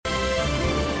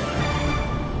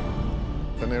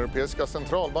Den europeiska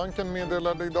centralbanken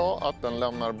meddelade idag att den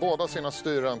lämnar båda sina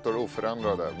styrräntor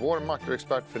oförändrade. Vår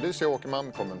makroexpert Felicia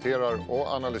Åkerman kommenterar och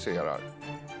analyserar.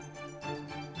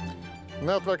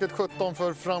 Nätverket 17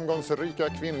 för framgångsrika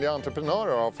kvinnliga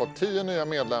entreprenörer har fått 10 nya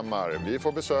medlemmar. Vi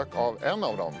får besök av en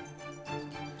av dem.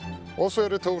 Och så är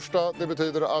det torsdag. Det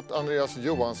betyder att Andreas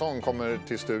Johansson kommer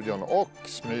till studion och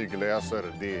smygläser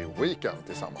The Weekend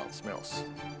tillsammans med oss.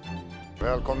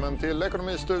 Välkommen till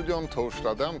Ekonomistudion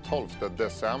torsdag den 12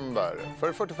 december.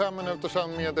 För 45 minuter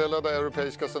sedan meddelade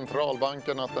Europeiska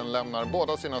centralbanken att den lämnar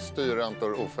båda sina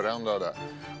styrräntor oförändrade.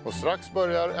 Och strax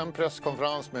börjar en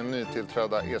presskonferens med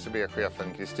nytillträdda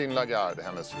ECB-chefen Christine Lagarde,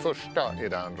 hennes första i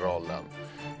den rollen.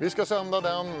 Vi ska sända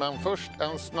den, men först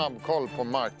en snabbkoll på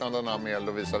marknaderna med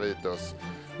Lovisa Vitus.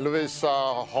 Lovisa,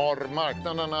 har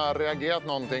marknaderna reagerat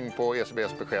någonting på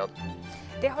ECBs besked?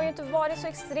 Det har ju inte varit så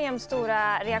extremt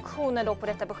stora reaktioner då på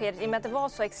detta besked i och med att det var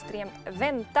så extremt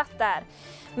väntat där.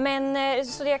 Men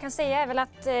så det jag kan säga är väl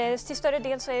att till större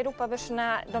del så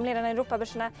är de ledande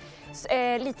Europabörserna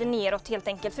lite neråt helt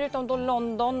enkelt. Förutom då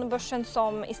Londonbörsen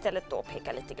som istället då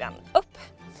pekar lite grann upp.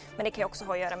 Men det kan ju också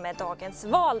ha att göra med dagens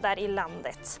val där i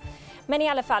landet. Men i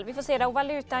alla fall, vi får se det. Och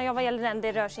valutan, vad gäller den,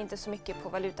 det rör sig inte så mycket på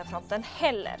valutafronten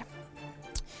heller.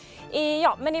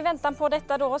 Ja, men i väntan på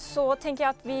detta då så tänker jag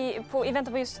att i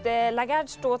väntan på just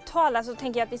Lagardes då talar så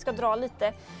tänker jag att vi ska dra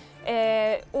lite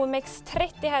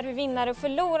OMX30 här, hur vinnare och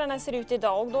förlorarna ser ut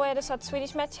idag. Och då är det så att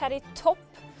Swedish Match här i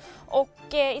topp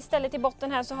och istället i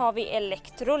botten här så har vi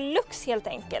Electrolux helt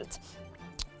enkelt.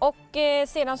 Och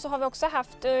sedan så har vi också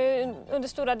haft under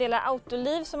stora delar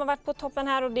Autoliv som har varit på toppen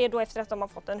här och det är då efter att de har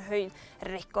fått en höjd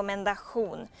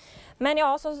rekommendation. Men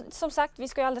ja, som sagt, vi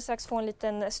ska ju alldeles strax få en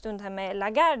liten stund här med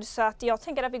Lagarde så att jag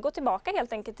tänker att vi går tillbaka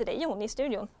helt enkelt till dig Jon i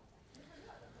studion.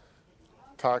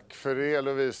 Tack för det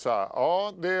Lovisa.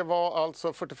 Ja, det var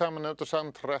alltså 45 minuter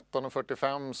sedan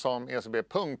 13.45 som ECB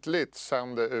punktligt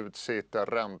sände ut sitt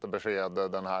räntebesked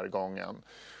den här gången.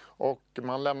 Och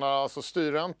man lämnar alltså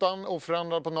styrräntan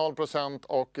oförändrad på 0%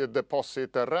 och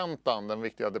depositräntan, den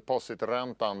viktiga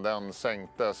depositräntan, den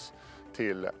sänktes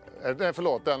till,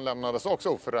 den lämnades också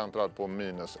oförändrad på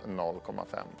minus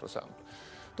 0,5%.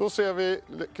 Då ser vi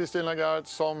Christine Lagarde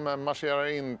som marscherar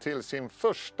in till sin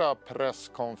första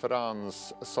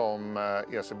presskonferens som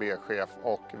ECB-chef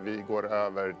och vi går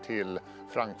över till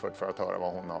Frankfurt för att höra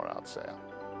vad hon har att säga.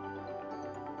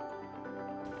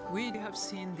 We have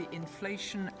seen the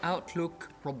inflation outlook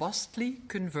robustly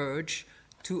converge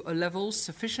to a level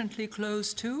sufficiently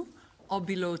close to or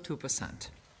below 2%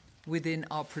 within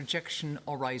our projection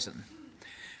horizon.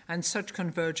 And such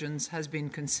convergence has been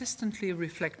consistently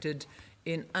reflected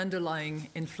in underlying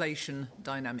inflation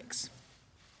dynamics.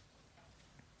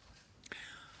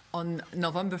 On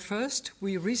November 1st,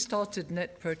 we restarted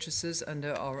net purchases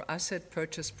under our asset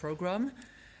purchase program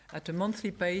at a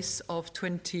monthly pace of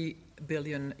 20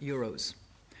 billion euros.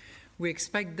 We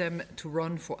expect them to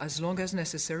run for as long as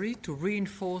necessary to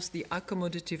reinforce the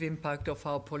accommodative impact of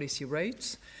our policy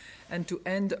rates and to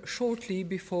end shortly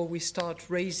before we start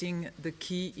raising the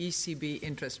key ECB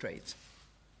interest rates.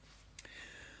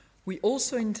 We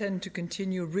also intend to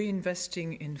continue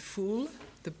reinvesting in full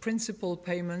the principal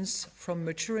payments from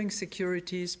maturing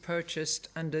securities purchased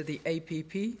under the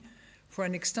APP for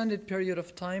an extended period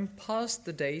of time past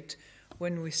the date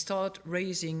when we start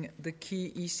raising the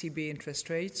key ECB interest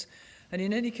rates, and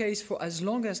in any case for as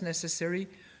long as necessary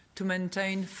to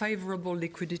maintain favourable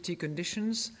liquidity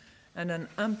conditions and an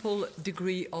ample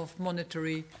degree of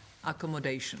monetary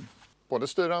accommodation. Både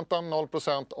styrräntan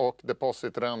 0% och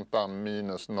depositräntan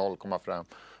minus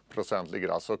 0,5% ligger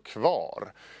alltså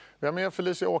kvar. Vi har med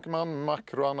Felicia Åkerman,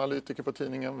 makroanalytiker på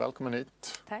tidningen. Välkommen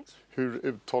hit. Tack. Hur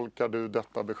uttolkar du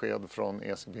detta besked från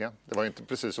ECB? Det var inte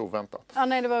precis oväntat. Ja,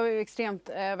 nej, det var extremt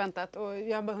väntat och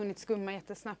jag har bara hunnit skumma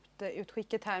jättesnabbt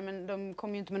utskicket här, men de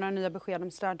kom ju inte med några nya besked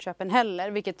om stödköpen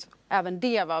heller, vilket även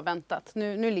det var väntat.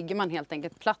 Nu ligger man helt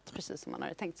enkelt platt precis som man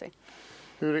hade tänkt sig.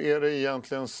 Hur är det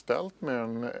egentligen ställt med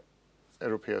den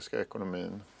europeiska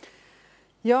ekonomin?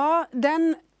 Ja,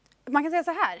 man kan säga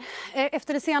så här.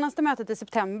 Efter det senaste mötet i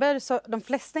september så de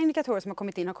flesta indikatorer som har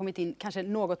kommit in kanske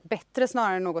något bättre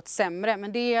snarare än något sämre.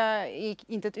 Men det är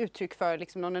inte ett uttryck för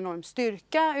liksom någon enorm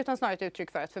styrka utan snarare ett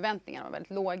uttryck för att förväntningarna var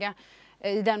väldigt låga.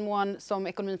 I den mån som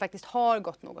ekonomin faktiskt har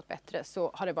gått något bättre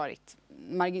så har det varit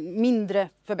mindre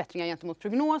förbättringar gentemot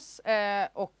prognos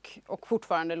och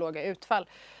fortfarande låga utfall.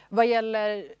 Vad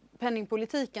gäller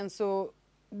penningpolitiken så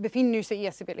befinner sig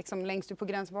ECB liksom längst ut på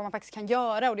gränsen vad man faktiskt kan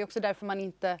göra och det är också därför man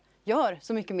inte gör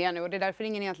så mycket mer nu och det är därför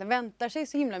ingen egentligen väntar sig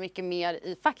så himla mycket mer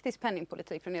i faktisk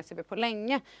penningpolitik från ECB på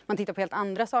länge. Man tittar på helt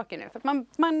andra saker nu för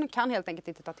att man kan helt enkelt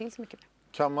inte ta till så mycket mer.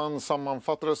 Kan man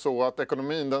sammanfatta det så att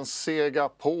ekonomin den segar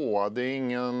på? Det är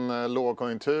ingen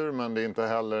lågkonjunktur men det är inte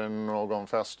heller någon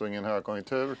fest och ingen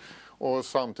högkonjunktur. Och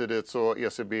samtidigt så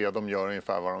ECB de gör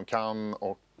ungefär vad de kan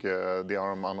och det har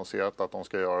de annonserat att de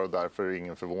ska göra och därför är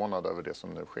ingen förvånad över det som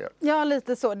nu sker. Ja,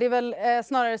 lite så. Det är väl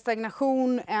snarare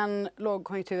stagnation än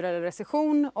lågkonjunktur eller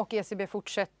recession och ECB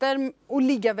fortsätter att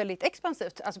ligga väldigt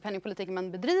expansivt. Alltså penningpolitiken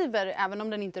man bedriver, även om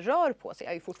den inte rör på sig,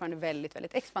 är ju fortfarande väldigt,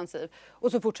 väldigt expansiv.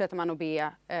 Och så fortsätter man att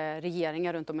be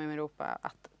regeringar runt om i Europa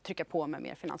att trycka på med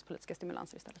mer finanspolitiska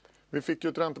stimulanser istället. Vi fick ju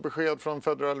ett räntebesked från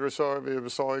Federal Reserve i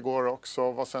USA igår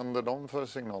också. Vad sänder de för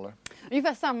signaler?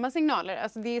 Ungefär samma signaler.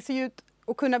 Alltså det ser ju ut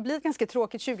att kunna bli ett ganska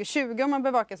tråkigt 2020 om man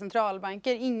bevakar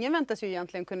centralbanker. Ingen väntas ju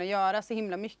egentligen kunna göra så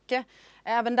himla mycket.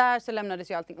 Även där så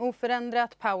lämnades ju allting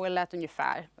oförändrat. Powell lät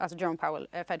ungefär, alltså Jerome Powell,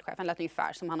 Fed-chefen, lät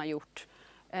ungefär som han har gjort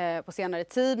på senare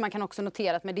tid. Man kan också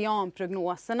notera att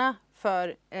medianprognoserna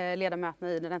för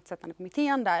ledamöterna i den räntesättande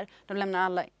kommittén där, de lämnar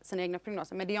alla sina egna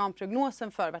prognoser.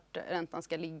 Medianprognosen för vart räntan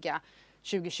ska ligga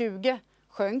 2020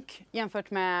 sjönk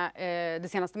jämfört med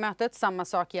det senaste mötet. Samma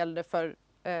sak gällde för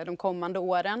de kommande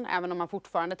åren. Även om man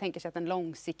fortfarande tänker sig att den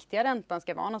långsiktiga räntan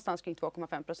ska vara någonstans kring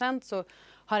 2,5% så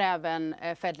har även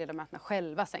Fed-ledamöterna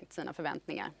själva sänkt sina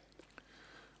förväntningar.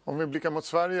 Om vi blickar mot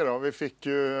Sverige då. Vi fick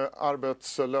ju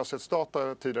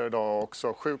arbetslöshetsdata tidigare idag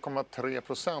också.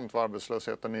 7,3% var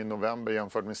arbetslösheten i november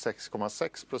jämfört med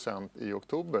 6,6% i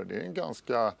oktober. Det är en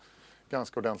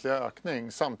ganska ordentlig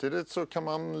ökning. Samtidigt så kan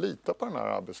man lita på den här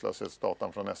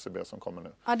arbetslöshetsdatan från SCB som kommer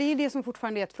nu. Ja, det är det som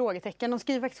fortfarande är ett frågetecken. De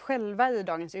skriver faktiskt själva i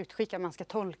dagens utskick att man ska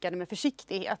tolka det med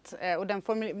försiktighet. Och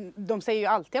de säger ju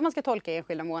alltid att man ska tolka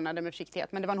enskilda månader med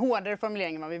försiktighet. Men det var en hårdare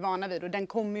formulering än vad vi är vana vid. Och den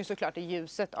kommer ju såklart i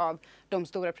ljuset av de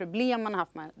stora problem man har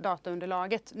haft med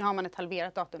dataunderlaget. Nu har man ett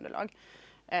halverat dataunderlag.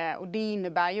 Och det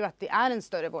innebär ju att det är en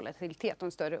större volatilitet och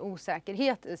en större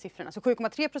osäkerhet i siffrorna. Så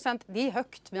 7,3%, det är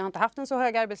högt. Vi har inte haft en så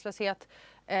hög arbetslöshet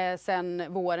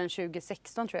sedan våren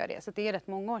 2016 tror jag det är. Så det är rätt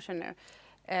många år sedan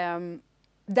nu.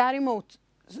 Däremot,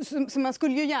 så man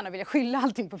skulle ju gärna vilja skylla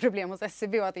allting på problem hos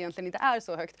SCB och att det egentligen inte är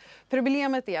så högt.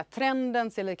 Problemet är att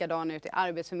trenden ser likadan ut i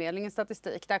Arbetsförmedlingens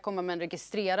statistik. Där kommer man en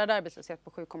registrerad arbetslöshet på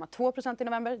 7,2% i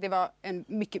november. Det var en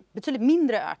betydligt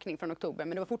mindre ökning från oktober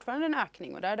men det var fortfarande en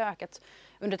ökning och där har det ökat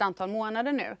under ett antal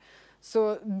månader nu.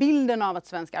 Så bilden av att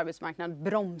svensk arbetsmarknad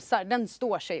bromsar, den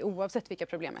står sig oavsett vilka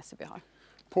problem SCB har.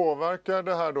 Påverkar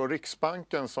det här då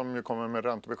Riksbanken som ju kommer med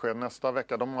räntebesked nästa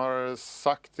vecka? De har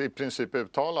sagt i princip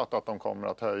uttalat att de kommer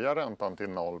att höja räntan till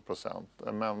 0%.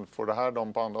 Men får det här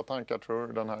dem på andra tankar tror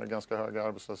du, den här ganska höga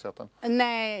arbetslösheten?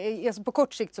 Nej, alltså på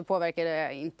kort sikt så påverkar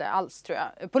det inte alls tror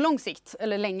jag. På lång sikt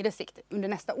eller längre sikt, under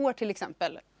nästa år till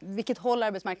exempel, vilket håll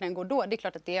arbetsmarknaden går då, det är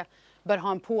klart att det bör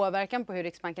ha en påverkan på hur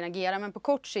Riksbanken agerar. Men på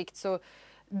kort sikt så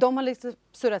de har lite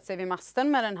surrat sig vid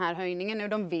masten med den här höjningen nu.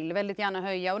 De vill väldigt gärna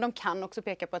höja och de kan också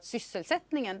peka på att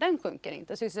sysselsättningen, den sjunker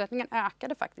inte. Sysselsättningen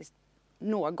ökade faktiskt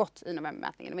något i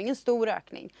novembermätningen. Det var ingen stor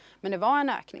ökning, men det var en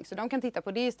ökning. Så de kan titta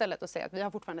på det istället och säga att vi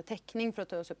har fortfarande täckning för att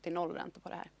ta oss upp till nollränta på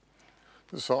det här.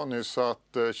 Du sa nyss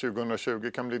att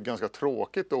 2020 kan bli ett ganska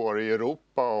tråkigt år i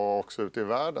Europa och också ute i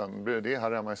världen. Blir det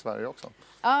här hemma i Sverige också?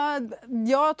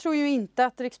 Jag tror ju inte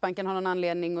att Riksbanken har någon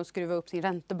anledning att skruva upp sin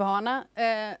räntebana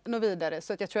något vidare.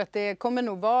 Så att jag tror att det kommer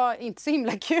nog vara inte så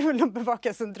himla kul att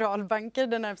bevaka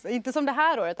centralbanker. Inte som det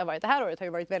här året har varit. Det här året har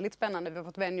ju varit väldigt spännande. Vi har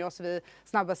fått vänja oss vid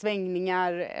snabba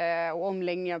svängningar och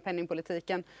omläggningar av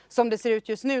penningpolitiken. Som det ser ut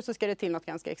just nu så ska det till något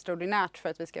ganska extraordinärt för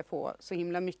att vi ska få så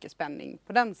himla mycket spänning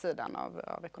på den sidan av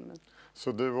ekonomin.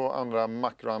 Så du och andra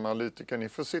makroanalytiker, ni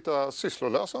får sitta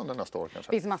sysslolösa under nästa år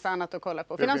kanske? Det finns massa annat att kolla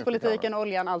på. Finanspolitiken,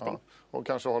 oljan, allting. Ja. Och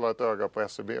kanske hålla ett öga på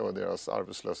SCB och deras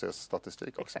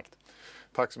arbetslöshetsstatistik också. Exakt.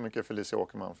 Tack så mycket Felicia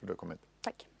Åkerman för att du kom hit.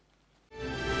 Tack.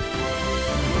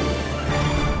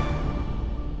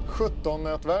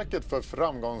 17-nätverket för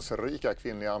framgångsrika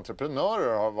kvinnliga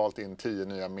entreprenörer har valt in 10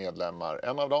 nya medlemmar.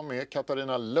 En av dem är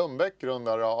Katarina Lundbäck,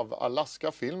 grundare av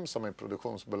Alaska Film som är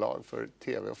produktionsbolag för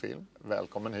tv och film.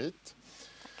 Välkommen hit.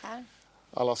 Tackar.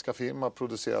 Alaska Film har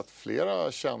producerat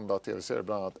flera kända tv-serier,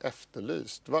 bland annat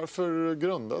Efterlyst. Varför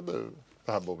grundade du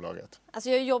det här bolaget? Alltså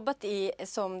jag har jobbat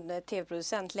som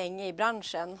tv-producent länge i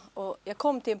branschen och jag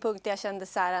kom till en punkt där jag kände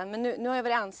så här, men nu har jag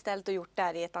varit anställd och gjort det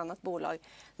här i ett annat bolag.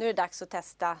 Nu är det dags att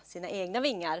testa sina egna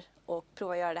vingar och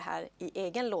prova att göra det här i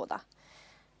egen låda.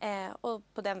 Och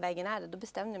på den vägen är det. Då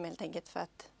bestämde jag mig helt enkelt för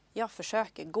att jag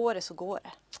försöker. Går det så går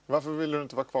det. Varför ville du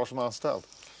inte vara kvar som anställd?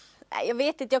 Jag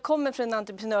vet inte, jag kommer från en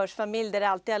entreprenörsfamilj där det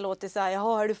alltid har låtit så här,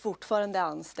 jaha, är du fortfarande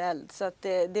anställd? Så att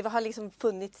det har liksom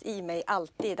funnits i mig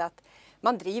alltid att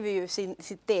man driver ju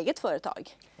sitt eget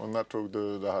företag. Och när tog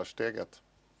du det här steget?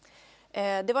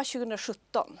 Det var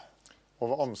 2017. Och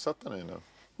vad omsätter ni nu?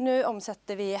 Nu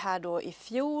omsätter vi här då i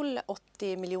fjol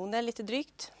 80 miljoner lite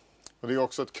drygt. Och det är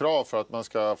också ett krav för att man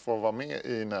ska få vara med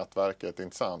i nätverket,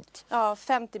 inte sant? Ja,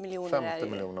 50 miljoner 50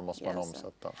 miljoner måste man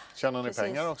omsätta. Tjänar ni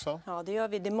pengar också? Ja, det gör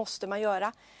vi. Det måste man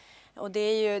göra. Och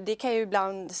det kan ju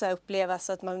ibland så här upplevas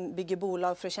att man bygger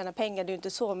bolag för att tjäna pengar. Det är ju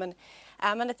inte så, men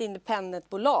är man ett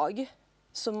independentbolag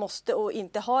som måste och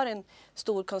inte har en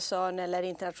stor koncern eller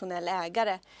internationell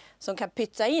ägare som kan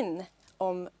pytsa in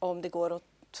om det går åt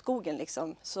skogen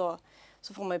liksom, så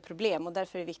får man ju problem. Och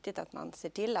därför är det viktigt att man ser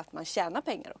till att man tjänar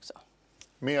pengar också.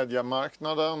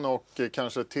 Mediemarknaden och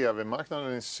kanske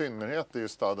tv-marknaden i synnerhet är ju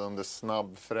stadd under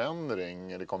snabb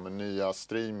förändring. Det kommer nya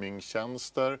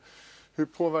streamingtjänster. Hur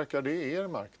påverkar det er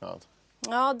marknad?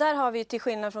 Ja, där har vi till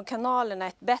skillnad från kanalerna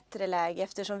ett bättre läge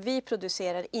eftersom vi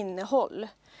producerar innehåll.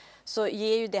 Så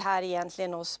ger ju det här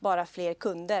egentligen oss bara fler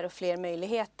kunder och fler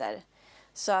möjligheter.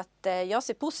 Så att jag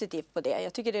ser positivt på det.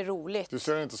 Jag tycker det är roligt. Du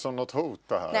ser det inte som något hot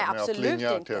det här? Nej, med absolut att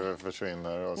linjär inte. tv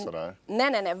försvinner och sådär?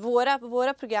 Nej.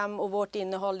 Våra program och vårt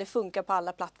innehåll det funkar på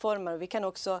alla plattformar. Och vi kan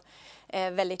också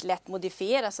väldigt lätt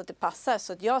modifiera så att det passar.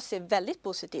 Så att jag ser väldigt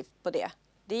positivt på det.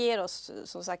 Det ger oss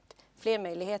som sagt fler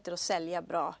möjligheter att sälja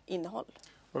bra innehåll.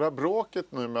 Och det här bråket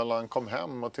nu mellan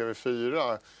Comhem och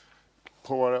TV4,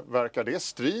 påverkar det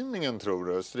streamingen tror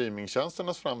du?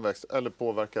 Streamingtjänsternas framväxt eller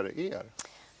påverkar det er?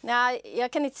 Nej,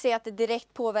 jag kan inte säga att det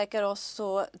direkt påverkar oss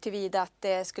så tillvida att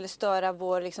det skulle störa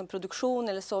vår liksom, produktion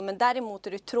eller så. Men däremot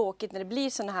är det tråkigt när det blir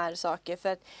sådana här saker. För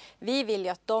att vi vill ju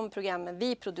att de programmen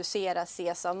vi producerar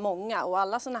ses av många. Och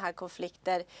alla sådana här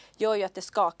konflikter gör ju att det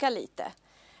skakar lite.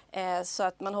 Så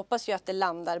att man hoppas ju att det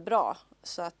landar bra.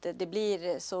 Så att det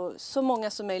blir så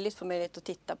många som möjligt får möjlighet att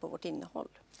titta på vårt innehåll.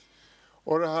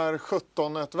 Och det här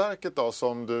 17-nätverket då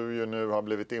som du ju nu har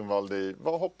blivit invald i,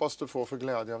 vad hoppas du få för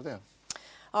glädje av det?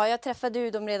 Ja, jag träffade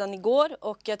ju dem redan igår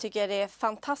och jag tycker det är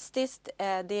fantastiskt.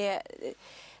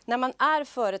 När man är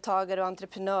företagare och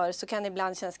entreprenör så kan det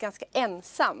ibland kännas ganska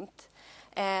ensamt.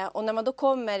 Och när man då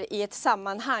kommer i ett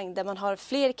sammanhang där man har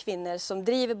fler kvinnor som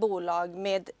driver bolag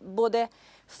med både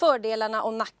fördelarna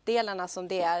och nackdelarna som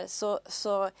det är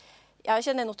så jag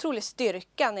kände en otrolig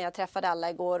styrka när jag träffade alla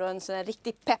igår och en sån här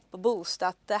riktig pepp och boost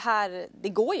att det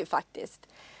går ju faktiskt.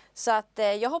 Så att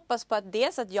jag hoppas på att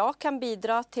dels att jag kan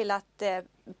bidra till att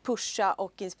pusha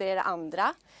och inspirera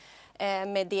andra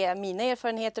med mina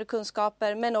erfarenheter och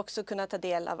kunskaper men också kunna ta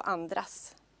del av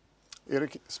andras. Är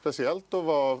det speciellt att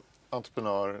vara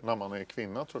entreprenör när man är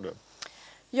kvinna tror du?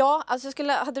 Ja, alltså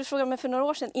hade du frågat mig för några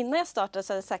år sedan innan jag startade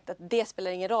så hade jag sagt att det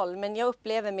spelar ingen roll. Men jag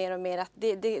upplever mer och mer att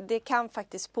det kan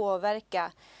faktiskt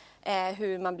påverka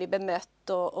hur man blir bemött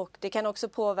och det kan också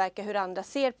påverka hur andra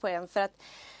ser på en. För att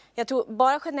jag tror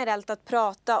bara generellt att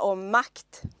prata om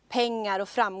makt, pengar och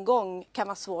framgång kan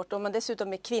vara svårt. Om man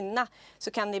dessutom är kvinna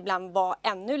så kan det ibland vara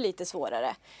ännu lite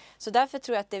svårare. Så därför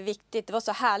tror jag att det är viktigt. Det var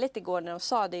så härligt igår när de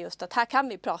sa det just att här kan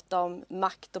vi prata om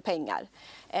makt och pengar.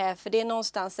 För det är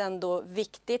någonstans ändå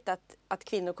viktigt att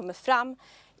kvinnor kommer fram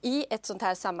i ett sånt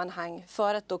här sammanhang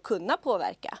för att då kunna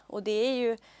påverka. Och det är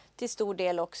ju till stor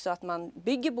del också att man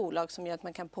bygger bolag som gör att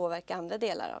man kan påverka andra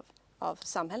delar av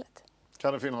samhället.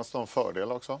 Kan det finnas någon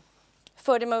fördel också?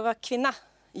 Fördel med att vara kvinna?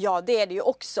 Ja, det är det ju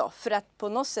också. För att på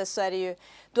något sätt så är det ju,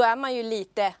 då är man ju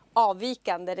lite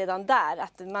avvikande redan där.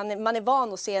 Att man är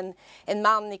van att se en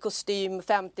man i kostym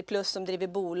 50 plus som driver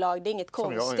bolag. Det är inget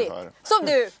konstigt. Som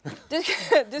du!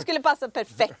 Du skulle passa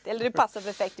perfekt, eller du passar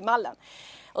perfekt i mallen.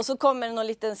 Och så kommer det någon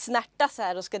liten snärta så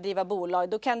här och ska driva bolag.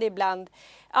 Då kan det ibland,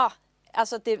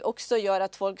 alltså att det också gör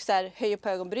att folk så här höjer på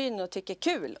ögonbrynen och tycker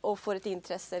kul och får ett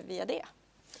intresse via det.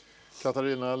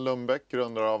 Katarina Lundbäck,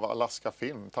 grundare av Alaska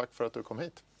Film. Tack för att du kom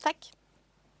hit. Tack.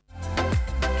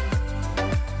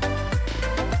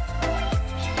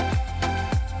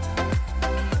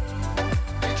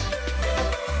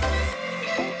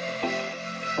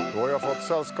 Då har jag fått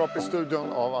sällskap i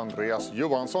studion av Andreas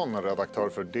Johansson, redaktör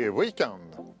för The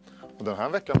Weekend. Och den här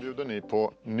veckan bjuder ni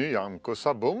på Nyamko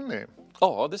Sabuni.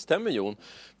 Ja, det stämmer Jon.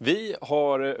 Vi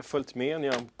har följt med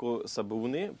Nyamko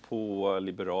Sabuni på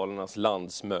Liberalernas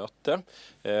landsmöte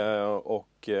och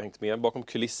hängt med bakom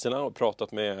kulisserna och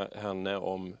pratat med henne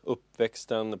om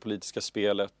uppväxten, det politiska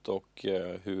spelet och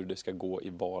hur det ska gå i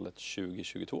valet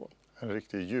 2022. En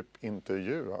riktig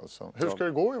djupintervju alltså. Hur ska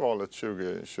det gå i valet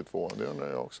 2022? Det undrar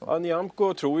jag också. Ja,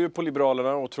 Nyamko tror ju på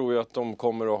Liberalerna och tror ju att de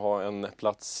kommer att ha en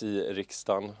plats i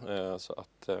riksdagen. Så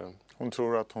att, hon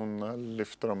tror att hon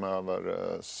lyfter dem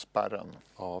över spärren.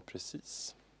 Ja,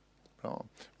 precis. Bra.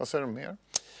 Vad säger du mer?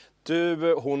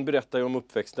 Hon berättar ju om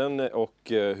uppväxten och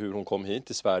hur hon kom hit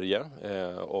till Sverige.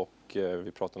 Och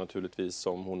vi pratar naturligtvis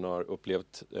om hon har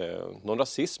upplevt någon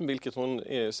rasism, vilket hon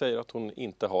säger att hon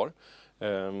inte har.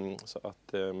 Så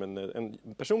att, men en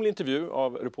personlig intervju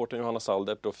av reportern Johanna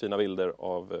Saldert och fina bilder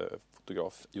av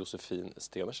fotograf Josefin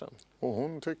Stenersen. Och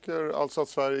hon tycker alltså att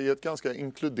Sverige är ett ganska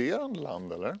inkluderande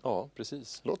land, eller? Ja,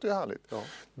 precis. Låter ju härligt. Ja.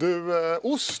 Du,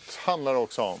 ost handlar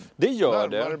också om. Det gör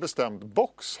det. Närmare bestämt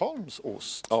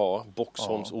Boxholmsost. Ja,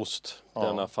 Boxholmsost. Ja.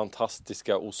 Denna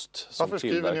fantastiska ost som Varför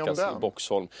skriver ni om tillverkas den? i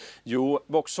Boxholm. Jo,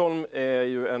 Boxholm är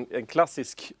ju en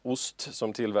klassisk ost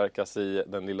som tillverkas i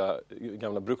den lilla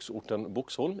gamla bruksorten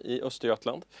Boxholm i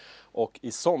Östergötland. Och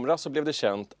i somras så blev det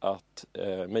känt att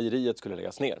mejeriet skulle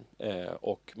läggas ner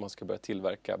och man ska börja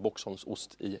tillverka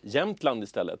Boxholmsost i Jämtland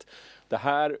istället. Det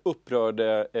här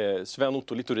upprörde Sven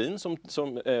Otto Littorin som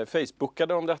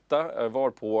facebookade om detta,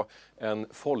 varpå en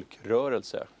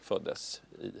folkrörelse föddes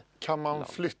i Kan man landet.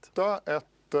 flytta ett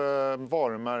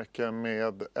varumärke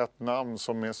med ett namn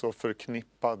som är så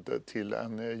förknippad till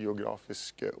en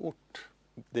geografisk ort?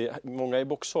 Många i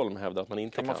Boxholm hävdar att man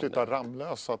inte Kan man kan flytta det.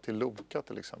 Ramlösa till Loka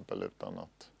till exempel utan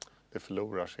att det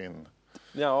förlorar sin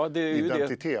Ja, det är ju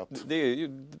identitet? Det är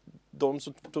ju de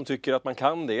som tycker att man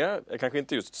kan det. Kanske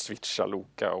inte just switcha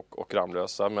Loka och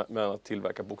Ramlösa, men att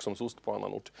tillverka Boxholmsost på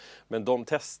annan ort. Men de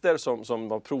tester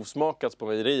som har provsmakats på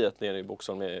mejeriet nere i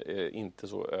Boxholm är inte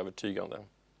så övertygande.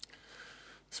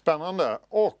 Spännande.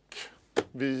 Och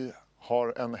vi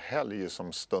har en helg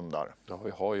som stundar. Ja,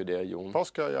 vi har ju det, Jon. Vad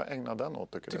ska jag ägna den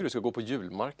åt, tycker Tycker du ska gå på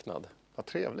julmarknad? Vad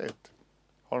trevligt.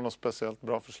 Har du något speciellt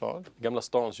bra förslag? Gamla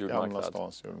stans julmarknad. Gamla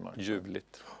stans julmarknad.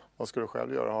 Ljuvligt. Vad ska du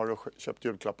själv göra? Har du köpt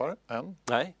julklappar än?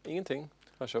 Nej, ingenting.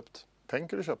 Jag har köpt.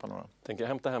 Tänker du köpa några? Tänker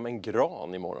hämta hem en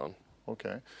gran imorgon.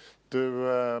 Okej. Du,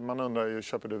 man undrar ju,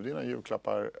 köper du dina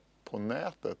julklappar på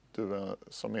nätet? Du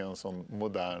som är en sån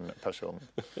modern person.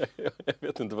 Jag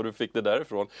vet inte var du fick det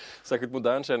därifrån. Särskilt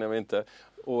modern känner jag mig inte.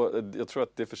 Och jag tror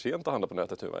att det är för sent att handla på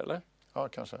nätet nu, eller? Ja,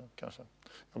 kanske. Jag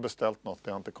har beställt något,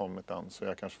 det har inte kommit än. Så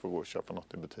jag kanske får gå och köpa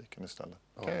något i butiken istället.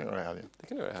 Det kan jag göra i helgen. Det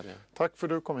kan du göra här igen. Tack för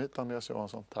att du kom hit, Andreas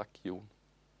Johansson. Tack, Jon.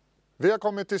 Vi har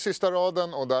kommit till sista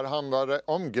raden och där handlar det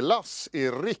om glass i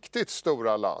riktigt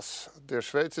stora lass. Det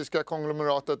schweiziska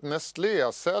konglomeratet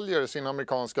Nestlé säljer sin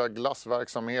amerikanska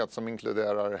glassverksamhet som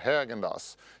inkluderar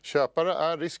Häagen-Dazs. Köpare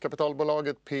är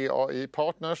riskkapitalbolaget PAI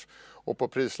Partners och på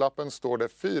prislappen står det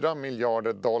 $4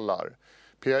 miljarder.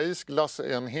 PAIs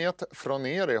glassenhet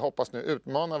Froneri hoppas nu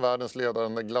utmana världens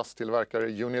ledande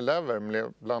glasstillverkare Unilever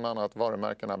med bland annat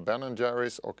varumärkena Ben &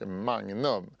 Jerry's och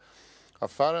Magnum.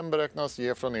 Affären beräknas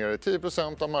ge Froneri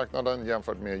 10% av marknaden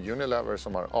jämfört med Unilever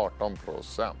som har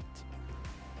 18%.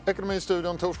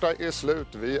 Ekonomistudion torsdag är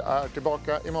slut. Vi är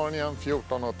tillbaka imorgon igen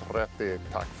 14.30.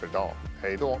 Tack för idag.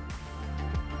 Hej då!